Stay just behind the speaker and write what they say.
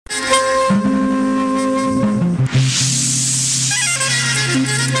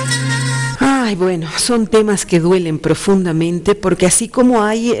Ay, bueno, son temas que duelen profundamente porque así como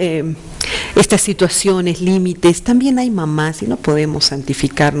hay estas situaciones, límites, también hay mamás y no podemos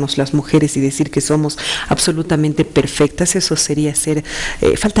santificarnos las mujeres y decir que somos absolutamente perfectas, eso sería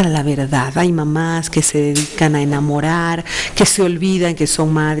faltar a la verdad. Hay mamás que se dedican a enamorar, que se olvidan que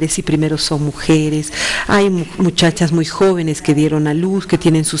son madres y primero son mujeres, hay muchachas muy jóvenes que dieron a luz, que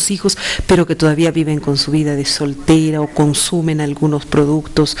tienen sus hijos, pero que todavía viven con su vida de soltera o consumen algunos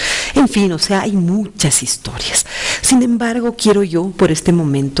productos, en fin, o sea, hay muchas historias. Sin embargo, quiero yo, por este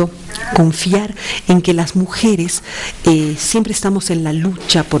momento, confiar en que las mujeres siempre estamos en la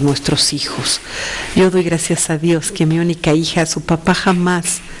lucha por nuestros hijos. Yo doy gracias a Dios que mi única hija, su papá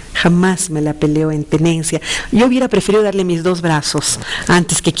jamás me la peleó en tenencia. Yo hubiera preferido darle mis 2 brazos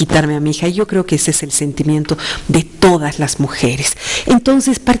antes que quitarme a mi hija, y yo creo que ese es el sentimiento de todas las mujeres.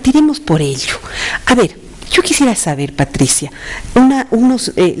 Entonces, partiremos por ello. A ver, yo quisiera saber, Patricia,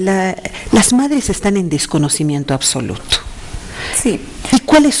 las madres están en desconocimiento absoluto. Sí. ¿Y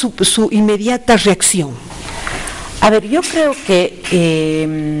cuál es su inmediata reacción? A ver, yo creo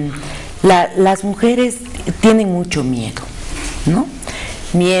que las mujeres tienen mucho miedo, ¿no?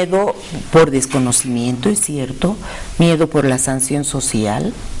 Miedo por desconocimiento, es cierto, miedo por la sanción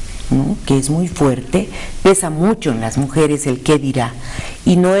social, ¿no?, que es muy fuerte, pesa mucho en las mujeres el qué dirá,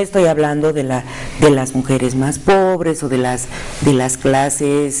 y no estoy hablando de las mujeres más pobres o de las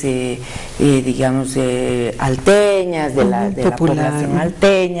clases digamos alteñas, de la población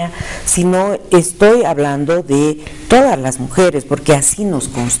alteña, sino estoy hablando de todas las mujeres, porque así nos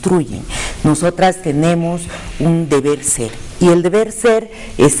construyen. Nosotras tenemos un deber ser, y el deber ser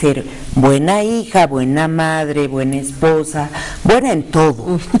es ser buena hija, buena madre, buena esposa, buena en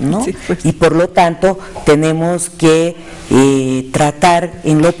todo, ¿no? Sí, pues. Y por lo tanto tenemos que tratar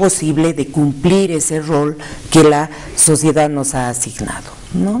en lo posible de cumplir ese rol que la sociedad nos ha asignado,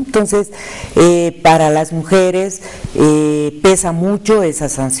 ¿no? Entonces, para las mujeres pesa mucho esa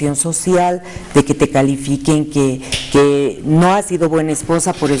sanción social de que te califiquen que no has sido buena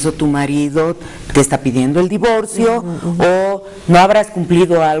esposa, por eso tu marido te está pidiendo el divorcio, o no habrás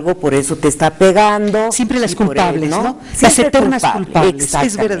cumplido algo, por eso te está pegando. Siempre las culpables, ¿no? Las eternas culpables,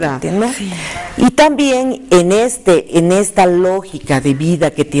 es verdad, ¿no? Sí. Y también en esta lógica de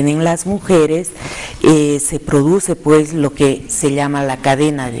vida que tienen las mujeres, se produce pues lo que se llama la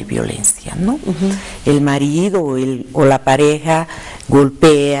cadena de violencia, ¿no? El marido o la pareja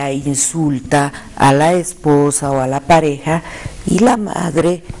golpea, insulta a la esposa o a la pareja, y la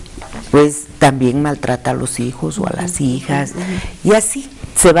madre pues también maltrata a los hijos o a las hijas, y así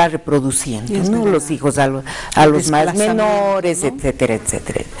se va reproduciendo, ¿no? Los hijos a los más menores, ¿no?, etcétera,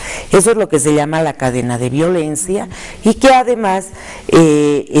 etcétera. Eso es lo que se llama la cadena de violencia, y que además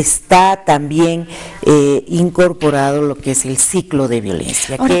está también incorporado lo que es el ciclo de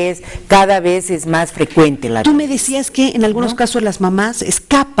violencia. Ahora, que es cada vez es más frecuente la violencia. Tú me decías que en algunos casos las mamás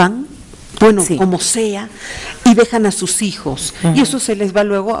escapan, bueno, sí, como sea, y dejan a sus hijos, y eso se les va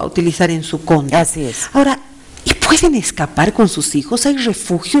luego a utilizar en su contra. Así es. Ahora, ¿y pueden escapar con sus hijos? ¿Hay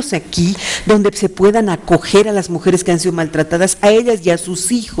refugios aquí donde se puedan acoger a las mujeres que han sido maltratadas, a ellas y a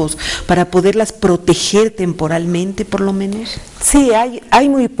sus hijos, para poderlas proteger temporalmente, por lo menos? Sí, hay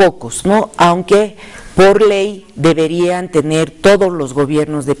muy pocos, ¿no? Aunque por ley deberían tener todos los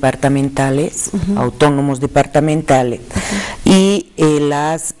gobiernos departamentales, autónomos departamentales, y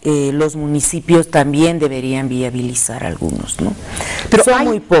los municipios también deberían viabilizar algunos, ¿no? Pero son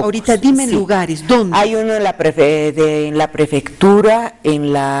muy pocos. Ahorita dime lugares, ¿dónde? Hay uno en la prefectura,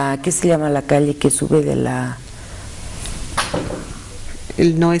 en la, ¿qué se llama la calle que sube de la...?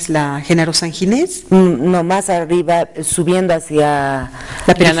 ¿No es la Genaro San Ginés? No, más arriba, subiendo hacia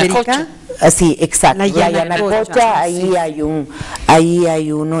la periférica. Sí, exacto. La Yanacocha, ahí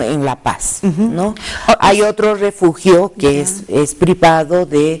hay uno en La Paz, ¿no? Hay otro refugio que es privado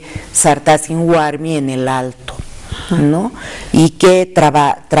de Sartazinhuarmi en el Alto, ¿no? Y que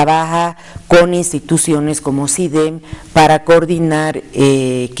trabaja con instituciones como CIDEM para coordinar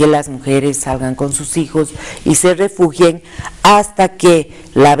que las mujeres salgan con sus hijos y se refugien hasta que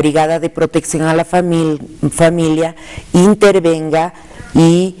la Brigada de Protección a la Familia intervenga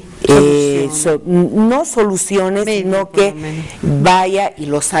y no soluciones, sino que vaya y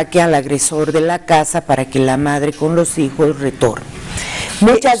lo saque al agresor de la casa para que la madre con los hijos retorne.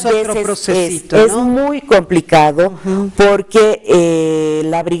 Muchas veces es muy complicado porque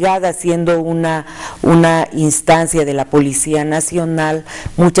la brigada, siendo una instancia de la Policía Nacional,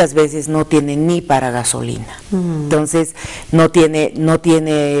 muchas veces no tiene ni para gasolina. Entonces no tiene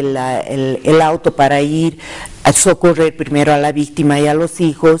el auto para ir socorrer primero a la víctima y a los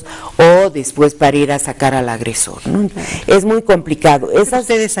hijos, o después para ir a sacar al agresor, ¿no? Es muy complicado.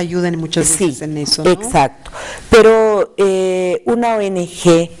 Ustedes ayudan muchas veces en eso, ¿no? Exacto. Pero una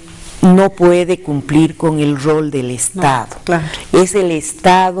ONG no puede cumplir con el rol del Estado. No, claro. Es el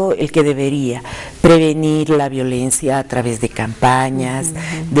Estado el que debería prevenir la violencia a través de campañas,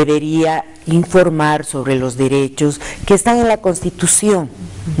 debería informar sobre los derechos que están en la Constitución,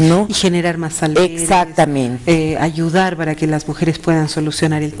 ¿no? Y generar más albergues. Exactamente. Ayudar para que las mujeres puedan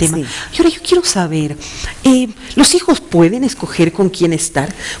solucionar el tema. Sí. Y ahora yo quiero saber, ¿los hijos pueden escoger con quién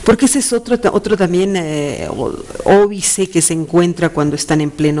estar? Porque ese es otro también óbice que se encuentra cuando están en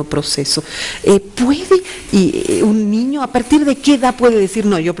pleno proceso. ¿Puede un niño, a partir de qué edad puede decir,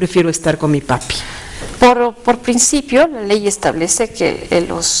 no, yo prefiero estar con mi papi? Por principio, la ley establece que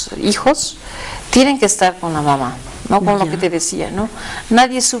los hijos tienen que estar con la mamá, ¿no? Con lo que te decía, ¿no?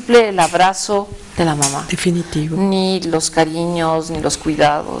 Nadie suple el abrazo de la mamá. Definitivo. Ni los cariños, ni los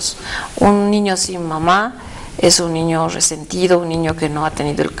cuidados. Un niño sin mamá es un niño resentido, un niño que no ha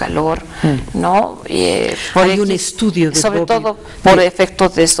tenido el calor, ¿no? Hay un estudio sobre todo por efecto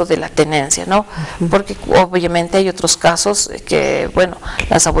de esto de la tenencia, ¿no? Porque obviamente hay otros casos que, bueno,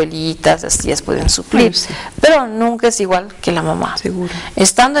 las abuelitas, las tías pueden suplir, pero nunca es igual que la mamá. Seguro.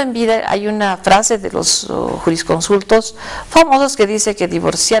 Estando en vida, hay una frase de los jurisconsultos famosos que dice que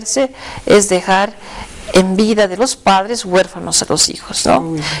divorciarse es dejar en vida de los padres huérfanos a los hijos,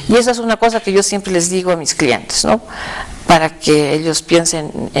 ¿no? Y esa es una cosa que yo siempre les digo a mis clientes, ¿no? Para que ellos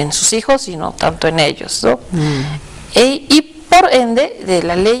piensen en sus hijos y no tanto en ellos, ¿no? Y por ende,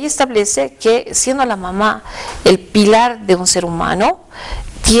 la ley establece que siendo la mamá el pilar de un ser humano,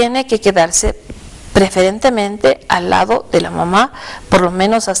 tiene que quedarse preferentemente al lado de la mamá, por lo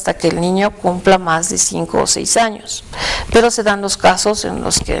menos hasta que el niño cumpla más de 5 o 6 años. Pero se dan los casos en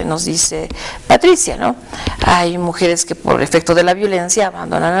los que nos dice Patricia, ¿no? Hay mujeres que por efecto de la violencia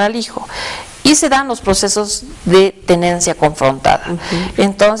abandonan al hijo. Y se dan los procesos de tenencia confrontada.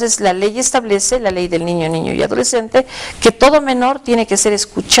 Entonces, la ley establece, la ley del niño, niño y adolescente, que todo menor tiene que ser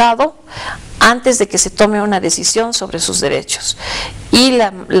escuchado antes de que se tome una decisión sobre sus derechos. Y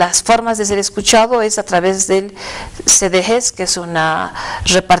las formas de ser escuchado es a través del CDGs, que es una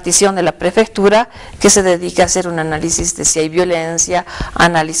repartición de la prefectura que se dedica a hacer un análisis de si hay violencia,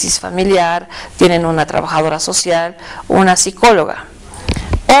 análisis familiar, tienen una trabajadora social, una psicóloga.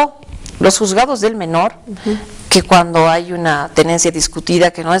 O los juzgados del menor, que cuando hay una tenencia discutida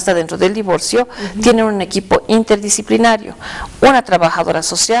que no está dentro del divorcio, tienen un equipo interdisciplinario, una trabajadora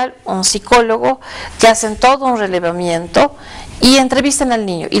social, un psicólogo, que hacen todo un relevamiento y entrevistan al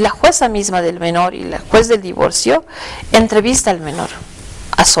niño. Y la jueza misma del menor y la juez del divorcio entrevista al menor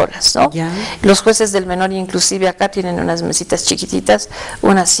a solas, ¿no? Ya. Los jueces del menor inclusive acá tienen unas mesitas chiquititas,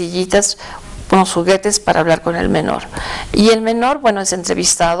 unas sillitas, unos juguetes para hablar con el menor. Y el menor, bueno, es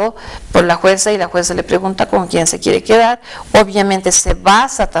entrevistado por la jueza y la jueza le pregunta con quién se quiere quedar. Obviamente se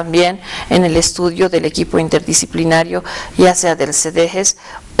basa también en el estudio del equipo interdisciplinario, ya sea del CDGs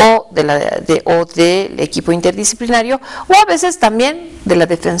o del equipo interdisciplinario, o a veces también de la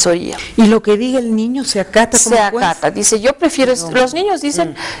defensoría. Y lo que diga el niño se acata como Se juez. acata, dice, yo prefiero, los niños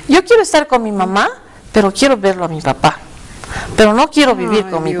dicen, yo quiero estar con mi mamá, pero quiero verlo a mi papá. Pero no quiero vivir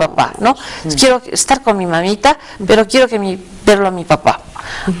con mi papá, ¿no? Quiero estar con mi mamita, pero quiero verlo a mi papá.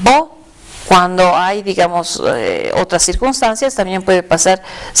 O cuando hay, digamos, otras circunstancias, también puede pasar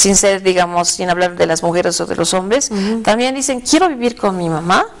sin ser, digamos, sin hablar de las mujeres o de los hombres, también dicen, quiero vivir con mi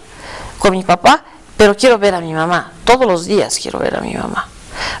mamá, con mi papá, pero quiero ver a mi mamá, todos los días quiero ver a mi mamá.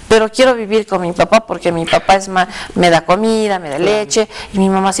 Pero quiero vivir con mi papá porque mi papá me da comida, me da leche y mi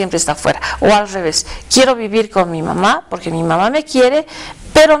mamá siempre está afuera. O al revés, quiero vivir con mi mamá porque mi mamá me quiere,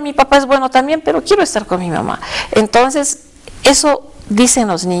 pero mi papá es bueno también, pero quiero estar con mi mamá. Entonces, eso dicen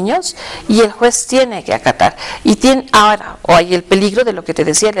los niños y el juez tiene que acatar. Y ahora, o hay el peligro de lo que te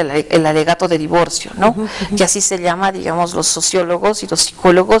decía, el alegato de divorcio, ¿no? Que así se llama, digamos, los sociólogos y los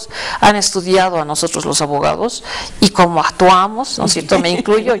psicólogos han estudiado a nosotros los abogados y cómo actuamos, ¿no es cierto? Me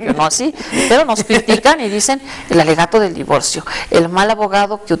incluyo, yo no así, pero nos critican y dicen el alegato del divorcio. El mal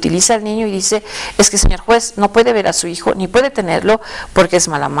abogado que utiliza al niño y dice, es que señor juez, no puede ver a su hijo, ni puede tenerlo porque es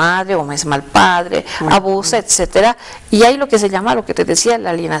mala madre o es mal padre, abusa, etcétera. Y hay lo que se llama, lo que te decía, la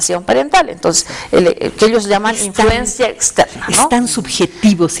alienación parental, entonces que ellos llaman influencia externa, ¿no? Es tan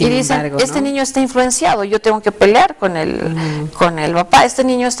subjetivo, sin y dicen, embargo, este ¿no? niño está influenciado, yo tengo que pelear con el papá, este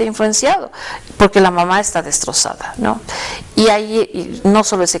niño está influenciado, porque la mamá está destrozada, ¿no? Y ahí no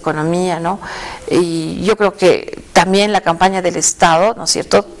solo es economía, ¿no? Y yo creo que también la campaña del Estado, ¿no es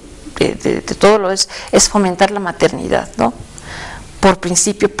cierto?, de todo lo es fomentar la maternidad, ¿no? por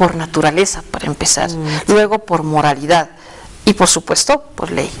principio, por naturaleza, para empezar, luego por moralidad. Y por supuesto,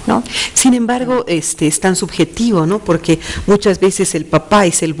 por ley, ¿no? Sin embargo, es tan subjetivo, ¿no? Porque muchas veces el papá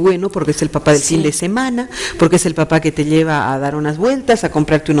es el bueno, porque es el papá del fin de semana, porque es el papá que te lleva a dar unas vueltas, a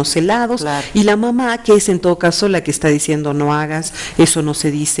comprarte unos helados, y la mamá, que es en todo caso la que está diciendo no hagas, eso no se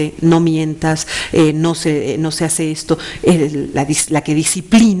dice, no mientas, no se hace esto, la que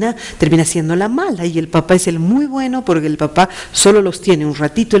disciplina termina siendo la mala, y el papá es el muy bueno, porque el papá solo los tiene un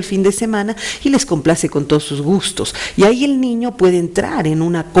ratito el fin de semana y les complace con todos sus gustos, y ahí el niño puede entrar en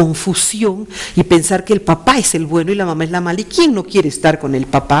una confusión y pensar que el papá es el bueno y la mamá es la mala, y quién no quiere estar con el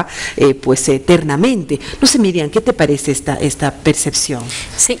papá pues eternamente. No sé, Miriam, ¿qué te parece esta percepción?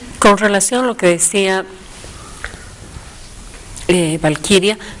 Sí, con relación a lo que decía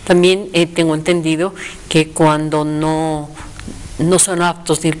Valquiria, también tengo entendido que cuando no son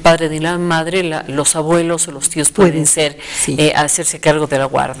aptos ni el padre ni la madre, los abuelos o los tíos pueden ser, hacerse cargo de la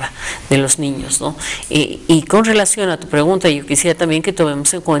guarda de los niños, ¿no? Y con relación a tu pregunta, yo quisiera también que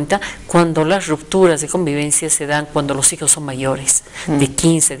tomemos en cuenta cuando las rupturas de convivencia se dan cuando los hijos son mayores, de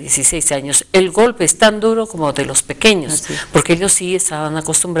 15, 16 años. El golpe es tan duro como de los pequeños, porque ellos sí estaban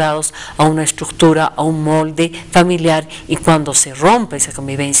acostumbrados a una estructura, a un molde familiar, y cuando se rompe esa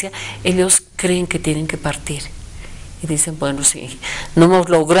convivencia, ellos creen que tienen que partir. Y dicen, bueno, si no hemos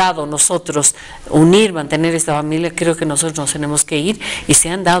logrado nosotros unir, mantener esta familia, creo que nosotros nos tenemos que ir, y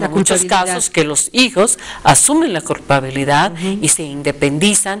se han dado muchos casos que los hijos asumen la culpabilidad y se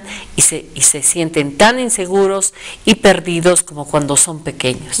independizan y se sienten tan inseguros y perdidos como cuando son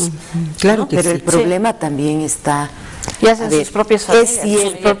pequeños. Claro, pero el problema también está... Y hacen sus propias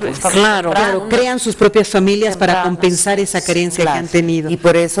familias. Claro, crean sus propias familias para compensar esa carencia que han tenido. Y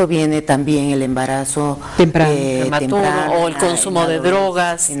por eso viene también el embarazo temprano o el consumo de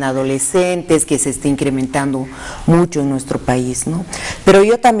drogas. En adolescentes, que se está incrementando mucho en nuestro país, ¿no? Pero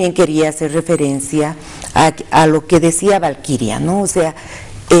yo también quería hacer referencia a lo que decía Valquiria, ¿no? O sea,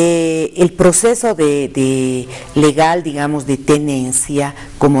 el proceso de legal, digamos, de tenencia,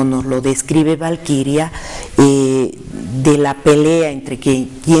 como nos lo describe Valquiria, de la pelea entre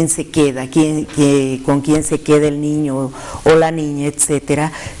quién se queda, con quién se queda el niño o la niña,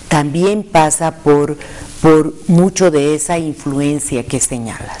 etcétera, también pasa por mucho de esa influencia que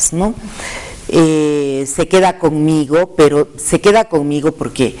señalas, ¿no? Se queda conmigo, pero se queda conmigo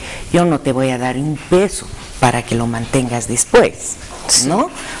porque yo no te voy a dar un peso para que lo mantengas después, ¿no?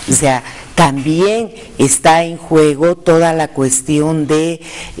 O sea, también está en juego toda la cuestión del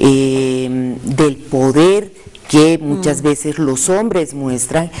poder que muchas veces los hombres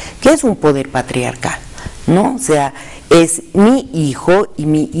muestran, que es un poder patriarcal, ¿no? O sea, es mi hijo y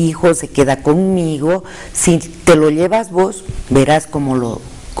mi hijo se queda conmigo, si te lo llevas vos, verás cómo lo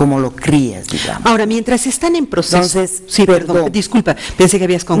crías, digamos. Ahora, mientras están en proceso... Entonces, sí, perdón, disculpa, pensé que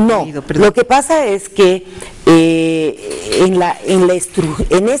habías concluido. No, lo que pasa es que en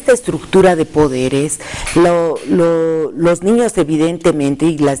esta estructura de poderes, los niños evidentemente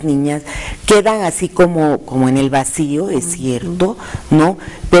y las niñas quedan así como en el vacío, es cierto, ¿no?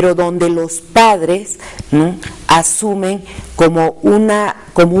 Pero donde los padres, ¿no?, asumen como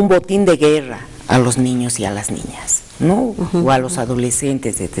un botín de guerra a los niños y a las niñas, ¿no? O a los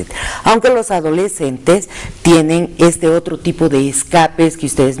adolescentes, etcétera. Aunque los adolescentes tienen este otro tipo de escapes que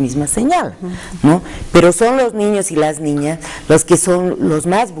ustedes mismas señalan, ¿no? Pero son los niños y las niñas los que son los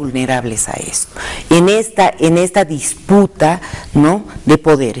más vulnerables a esto, en esta disputa, ¿no?, de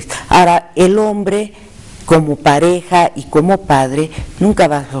poderes. Ahora, el hombre como pareja y como padre nunca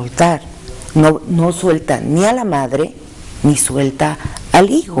va a soltar, no suelta ni a la madre ni suelta al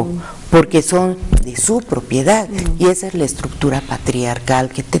hijo, porque son de su propiedad, y esa es la estructura patriarcal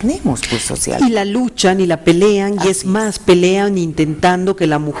que tenemos, pues, social. Y la luchan y la pelean, y es más, pelean intentando que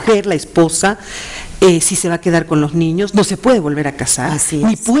la mujer, la esposa, si se va a quedar con los niños, no se puede volver a casar,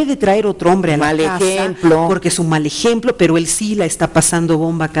 ni puede traer otro hombre a la casa, porque es un mal ejemplo, pero él sí la está pasando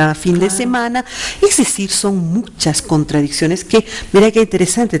bomba cada fin de semana. Es decir, son muchas contradicciones que, mira qué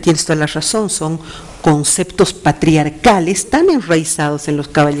interesante, tienes toda la razón, son conceptos patriarcales tan enraizados en los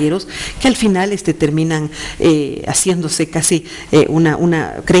caballeros que al final terminan haciéndose casi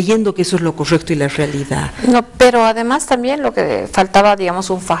creyendo que eso es lo correcto y la realidad. No, pero además también lo que faltaba, digamos,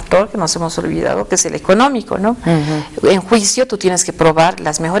 un factor que nos hemos olvidado, que es el económico, ¿no? En juicio tú tienes que probar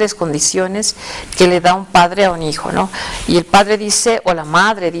las mejores condiciones que le da un padre a un hijo, ¿no? Y el padre dice, o la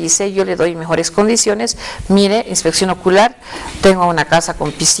madre dice, yo le doy mejores condiciones, mire, inspección ocular, tengo una casa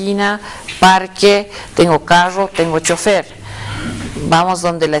con piscina, parque, tengo carro, tengo chofer. vamos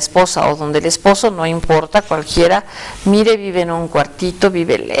donde la esposa o donde el esposo, no importa, cualquiera, mire, vive en un cuartito,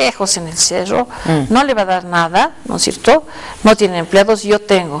 vive lejos en el cerro, no le va a dar nada, ¿no es cierto? No tiene empleados, yo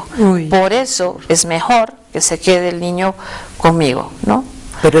tengo. Por eso es mejor que se quede el niño conmigo, ¿no?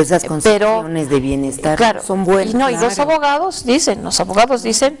 Pero esas concepciones de bienestar, claro, son buenas. Y los abogados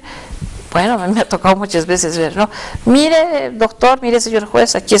dicen, bueno, me ha tocado muchas veces ver, ¿no? Mire, doctor, mire, señor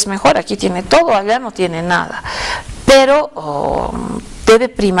juez, aquí es mejor, aquí tiene todo, allá no tiene nada. Pero debe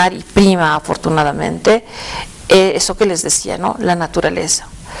primar, y prima afortunadamente, eso que les decía, ¿no? La naturaleza.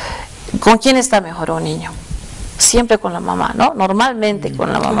 ¿Con quién está mejor un niño? Siempre con la mamá, ¿no? Normalmente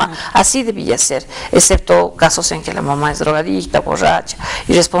con la mamá. Así debía ser, excepto casos en que la mamá es drogadicta, borracha,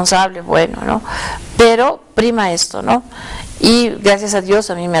 irresponsable, bueno, ¿no? Pero prima esto, ¿no? Y gracias a Dios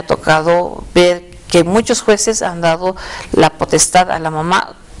a mí me ha tocado ver que muchos jueces han dado la potestad a la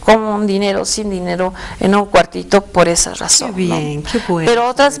mamá con un dinero, sin dinero, en un cuartito por esa razón. Qué bien, ¿no? qué bueno. Pero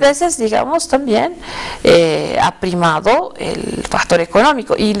otras veces, digamos, también ha primado el factor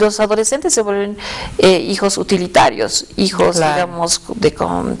económico y los adolescentes se vuelven hijos utilitarios, hijos, digamos,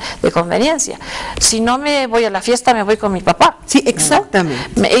 de conveniencia. Si no me voy a la fiesta, me voy con mi papá. Sí,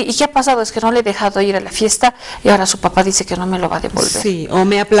 exactamente. ¿Y qué ha pasado? Es que no le he dejado ir a la fiesta y ahora su papá dice que no me lo va a devolver. Sí, o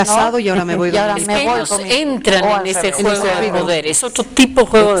me ha aplazado, ¿no? Y ahora me voy. Y ahora me voy con entran en ese juego de poder, es otro tipo de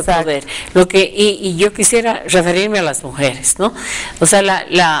juego de poder. Y yo quisiera referirme a las mujeres, ¿no? O sea,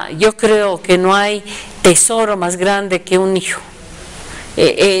 yo creo que no hay tesoro más grande que un hijo.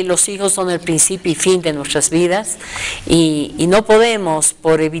 Los hijos son el principio y fin de nuestras vidas y no podemos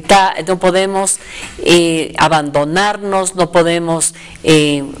no podemos abandonarnos, no podemos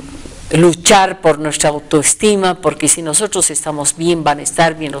luchar por nuestra autoestima, porque si nosotros estamos bien, van a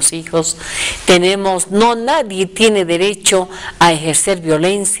estar bien los hijos. Nadie tiene derecho a ejercer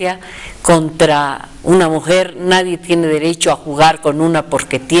violencia contra una mujer, nadie tiene derecho a jugar con una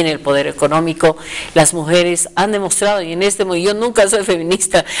porque tiene el poder económico. Las mujeres han demostrado, y en este momento, yo nunca soy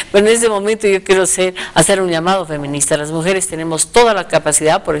feminista, pero en este momento yo quiero hacer un llamado feminista. Las mujeres tenemos toda la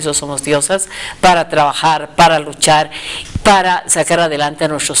capacidad, por eso somos diosas, para trabajar, para luchar, para sacar adelante a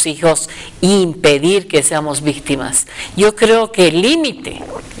nuestros hijos e impedir que seamos víctimas. Yo creo que el límite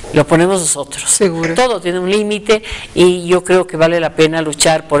lo ponemos nosotros. Seguro. Todo tiene un límite y yo creo que vale la pena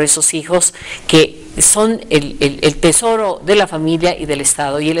luchar por esos hijos que son el tesoro de la familia y del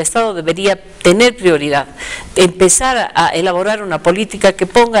Estado, y el Estado debería tener prioridad, empezar a elaborar una política que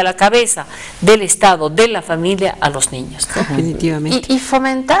ponga a la cabeza del Estado, de la familia, a los niños, ¿no? Definitivamente. Y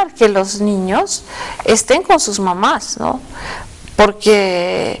fomentar que los niños estén con sus mamás, ¿no?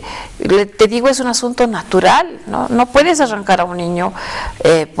 Porque, te digo, es un asunto natural, ¿no? No puedes arrancar a un niño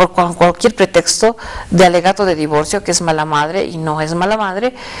con cualquier pretexto de alegato de divorcio, que es mala madre y no es mala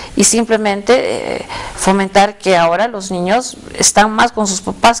madre, y simplemente fomentar que ahora los niños están más con sus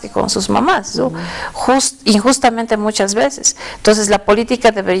papás que con sus mamás, ¿no? Injustamente muchas veces. Entonces la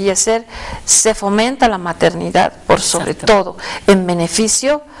política debería ser, se fomenta la maternidad por sobre todo, en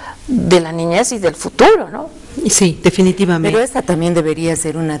beneficio de la niñez y del futuro, ¿no? Sí, definitivamente. Pero esta también debería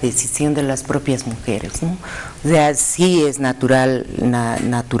ser una decisión de las propias mujeres, ¿no? O sea, sí es natural,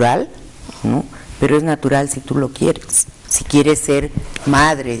 ¿no? Pero es natural si tú lo quieres, si quieres ser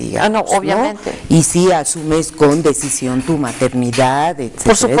madre, digamos. No, obviamente. ¿No? Y si asumes con decisión tu maternidad, etcétera.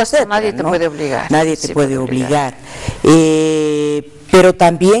 Por supuesto, etcétera, nadie te puede obligar. Nadie te puede obligar. Pero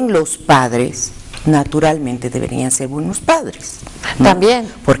también los padres naturalmente deberían ser buenos padres, ¿no?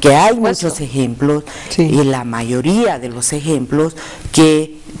 También. Porque hay muchos ejemplos, sí, y la mayoría de los ejemplos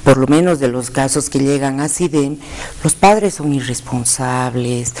que, por lo menos de los casos que llegan a CIDEM, los padres son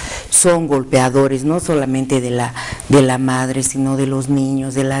irresponsables, son golpeadores, no solamente de la madre, sino de los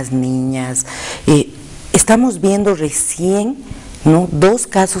niños, de las niñas. Estamos viendo recién, ¿no?, 2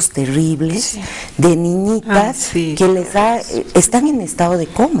 casos terribles, sí, de niñitas sí, que están en estado de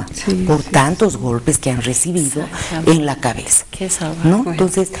coma, sí, por tantos golpes que han recibido en la cabeza, ¿no?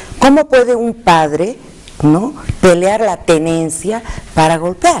 Entonces, ¿cómo puede un padre, ¿no?, pelear la tenencia para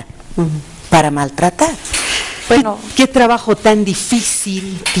golpear, para maltratar? Bueno, ¿qué trabajo tan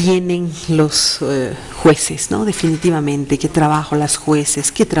difícil tienen los jueces, ¿no? Definitivamente, qué trabajo las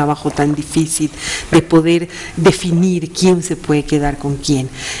jueces, qué trabajo tan difícil de poder definir quién se puede quedar con quién.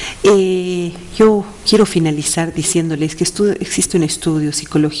 Yo quiero finalizar diciéndoles que existe un estudio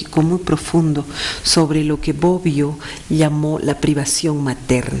psicológico muy profundo sobre lo que Bobbio llamó la privación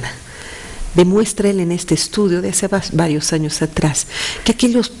materna. demuestra él en este estudio de hace varios años atrás que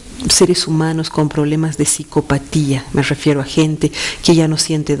aquellos seres humanos con problemas de psicopatía, me refiero a gente que ya no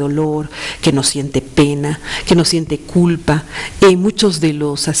siente dolor, que no siente pena, que no siente culpa, muchos de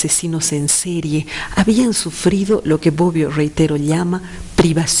los asesinos en serie habían sufrido lo que Bobbio, reitero, llama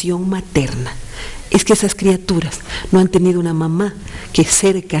privación materna. Es que esas criaturas no han tenido una mamá que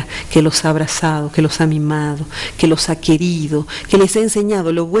cerca, que los ha abrazado, que los ha mimado, que los ha querido, que les ha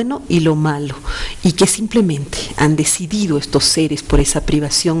enseñado lo bueno y lo malo, y que simplemente han decidido estos seres por esa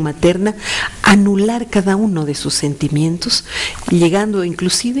privación materna anular cada uno de sus sentimientos, llegando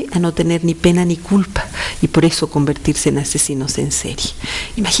inclusive a no tener ni pena ni culpa, y por eso convertirse en asesinos en serie.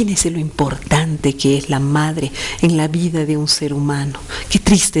 Imagínense lo importante que es la madre en la vida de un ser humano. Qué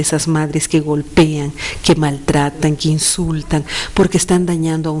triste esas madres que golpean, que maltratan, que insultan, porque están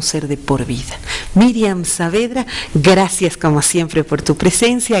dañando a un ser de por vida. Miriam Saavedra, gracias como siempre por tu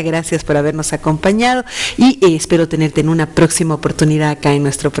presencia, gracias por habernos acompañado y espero tenerte en una próxima oportunidad acá en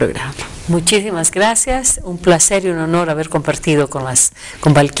nuestro programa. Muchísimas gracias, un placer y un honor haber compartido con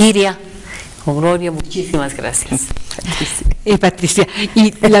Valquiria, con Gloria, muchísimas gracias. Patricia,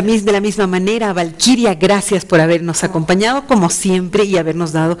 y de la misma manera, Valquiria, gracias por habernos acompañado como siempre y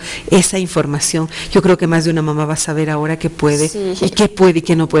habernos dado esa información. Yo creo que más de una mamá va a saber ahora qué puede, sí, y qué puede y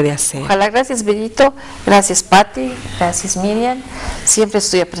qué no puede hacer. Ojalá. Gracias, Bellito, gracias, Pati, gracias, Miriam. Siempre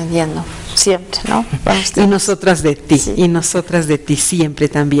estoy aprendiendo, siempre, ¿no? Y nosotras de ti, sí, y nosotras de ti siempre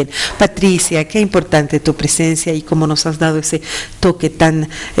también. Patricia, qué importante tu presencia y cómo nos has dado ese toque tan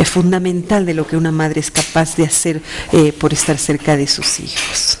fundamental de lo que una madre es capaz de hacer por estar cerca de sus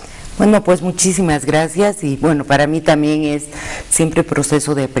hijos. Bueno, pues muchísimas gracias y bueno, para mí también es siempre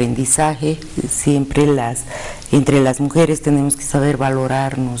proceso de aprendizaje, siempre entre las mujeres tenemos que saber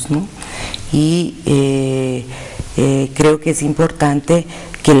valorarnos, ¿no? Y creo que es importante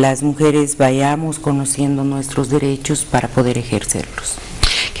que las mujeres vayamos conociendo nuestros derechos para poder ejercerlos.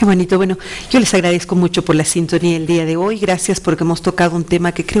 Qué bonito. Bueno, yo les agradezco mucho por la sintonía el día de hoy. Gracias porque hemos tocado un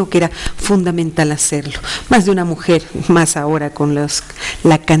tema que creo que era fundamental hacerlo. Más de una mujer, más ahora con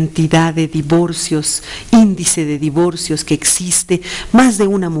la cantidad de divorcios, índice de divorcios que existe, más de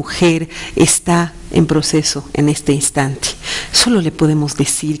una mujer está en proceso en este instante. Solo le podemos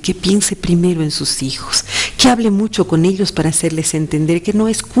decir que piense primero en sus hijos, que hable mucho con ellos para hacerles entender que no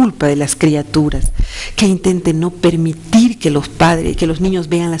es culpa de las criaturas, que intente no permitir que los niños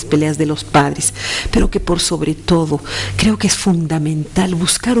vean las peleas de los padres, pero que por sobre todo creo que es fundamental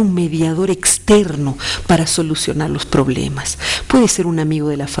buscar un mediador externo para solucionar los problemas. Puede ser un amigo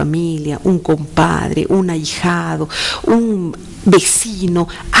de la familia, un compadre, un ahijado, un vecino,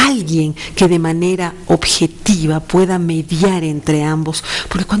 alguien que de manera objetiva pueda mediar entre ambos,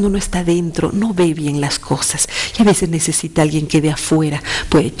 porque cuando uno está dentro no ve bien las cosas y a veces necesita alguien que de afuera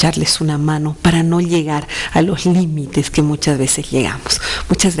puede echarles una mano para no llegar a los límites que muchas veces llegamos.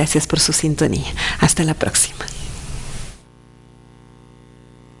 Muchas gracias por su sintonía. Hasta la próxima.